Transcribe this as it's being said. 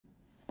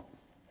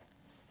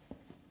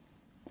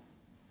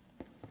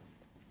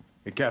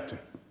Hey, Captain.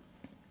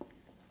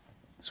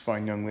 This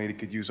fine young lady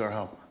could use our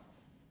help.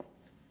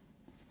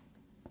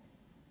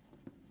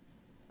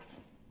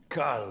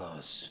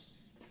 Carlos,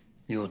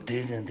 you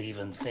didn't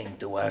even think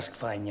to ask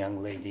fine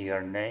young lady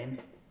her name?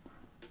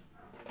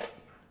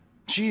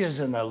 She is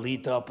an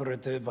elite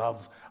operative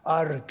of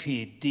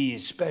RPD,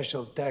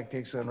 Special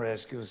Tactics and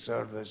Rescue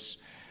Service.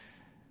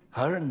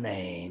 Her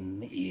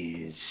name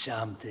is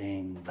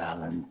something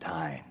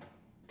Valentine.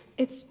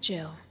 It's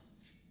Jill.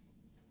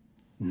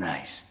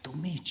 Nice to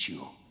meet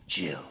you,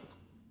 Jill.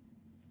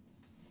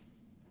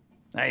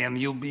 I am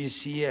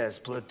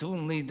UBCS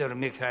Platoon Leader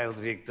Mikhail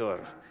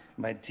Victor.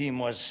 My team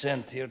was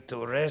sent here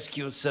to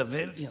rescue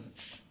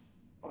civilians.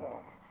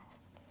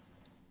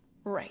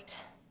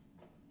 Right.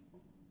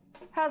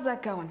 How's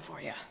that going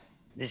for you?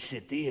 The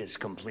city is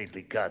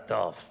completely cut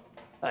off,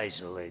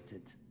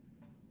 isolated.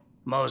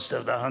 Most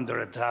of the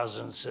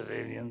 100,000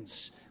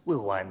 civilians will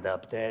wind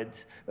up dead.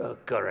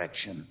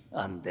 Correction,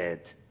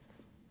 undead.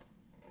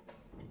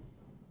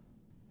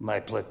 My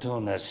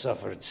platoon has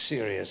suffered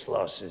serious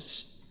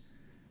losses.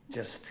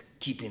 Just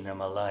keeping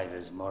them alive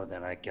is more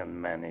than I can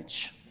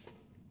manage.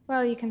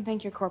 Well, you can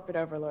thank your corporate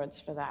overlords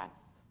for that.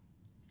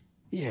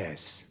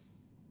 Yes.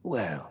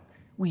 Well,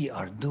 we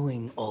are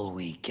doing all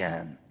we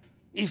can.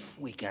 If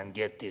we can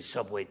get this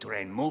subway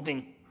train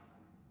moving,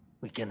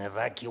 we can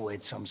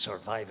evacuate some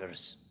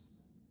survivors.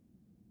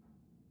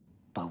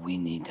 But we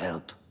need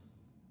help.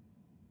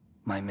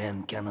 My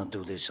men cannot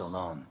do this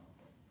alone.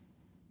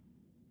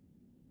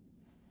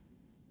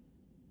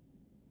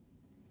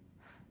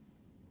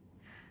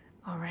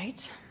 All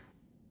right.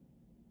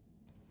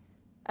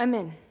 I'm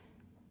in.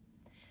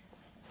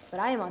 But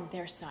I am on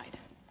their side,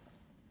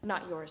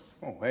 not yours.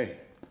 Oh, hey.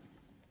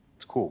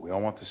 It's cool. We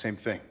all want the same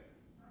thing.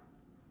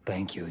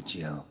 Thank you,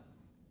 Jill.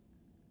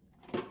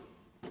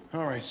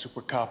 All right,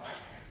 Super Cop.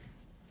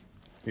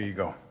 Here you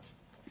go.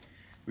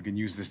 We can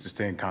use this to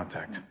stay in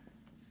contact.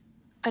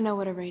 I know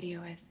what a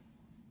radio is.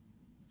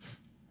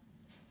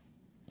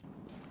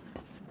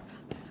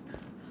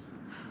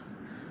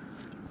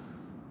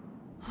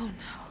 Oh no.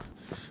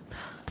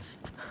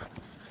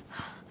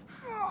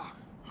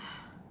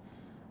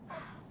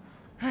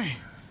 Hey,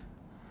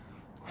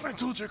 I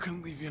told you I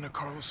couldn't leave you in a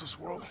Carlos's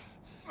world.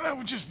 That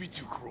would just be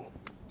too cruel.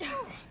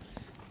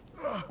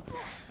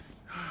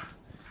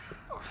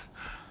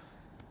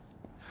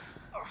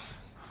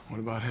 What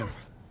about him?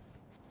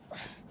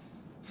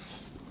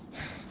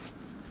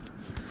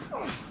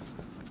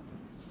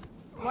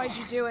 Why'd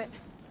you do it?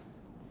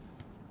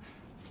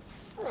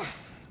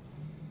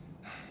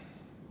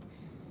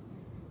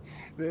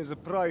 There's a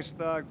price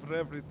tag for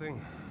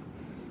everything.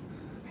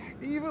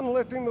 Even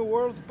letting the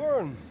world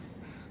burn.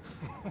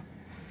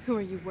 Who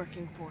are you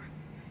working for?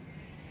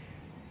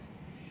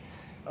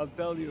 I'll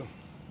tell you,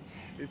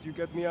 if you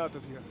get me out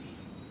of here.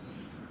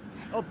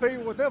 I'll pay you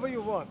whatever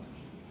you want.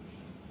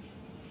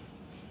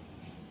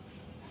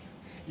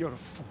 You're a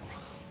fool.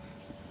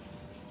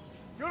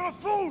 You're a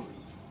fool!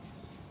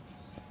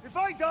 If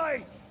I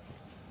die,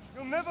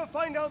 you'll never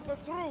find out the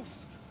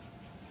truth.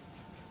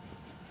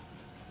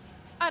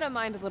 I don't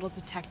mind a little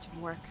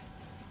detective work.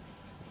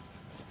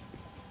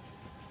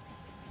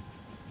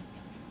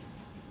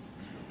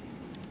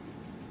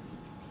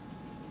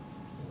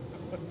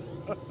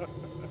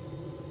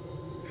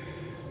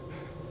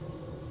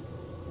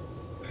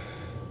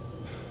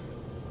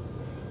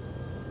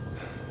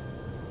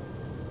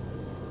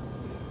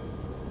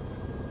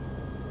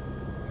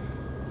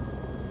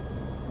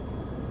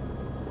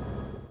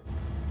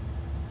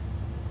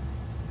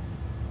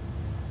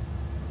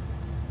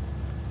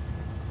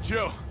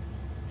 Jill,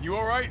 you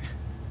all right?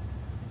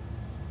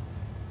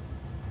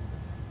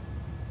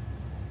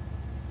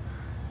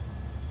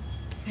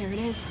 There it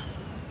is.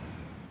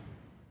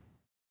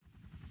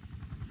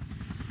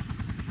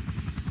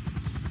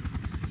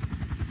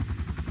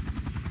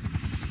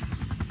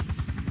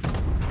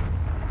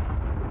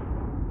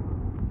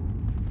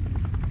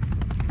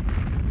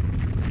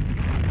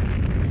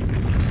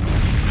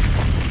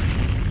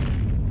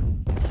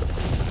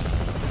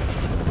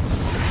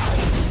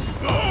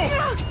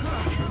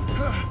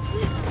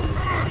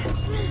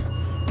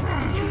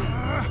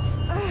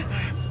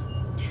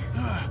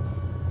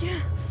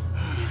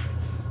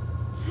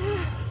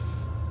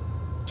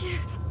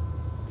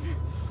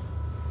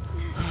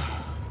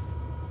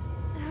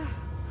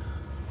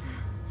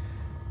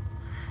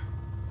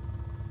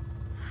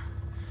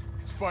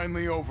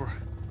 Finally over.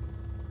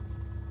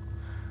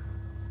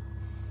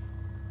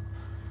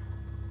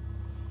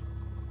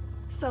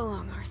 So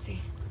long, RC.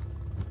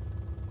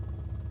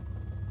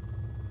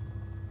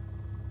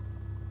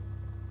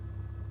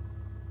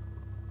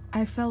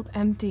 I felt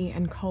empty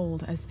and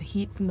cold as the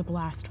heat from the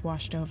blast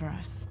washed over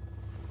us.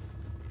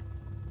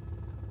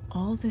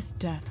 All this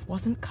death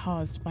wasn't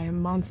caused by a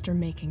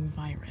monster-making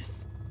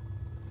virus.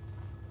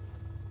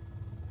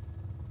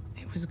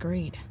 It was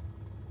greed.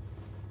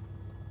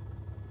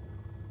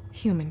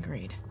 Human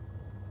greed.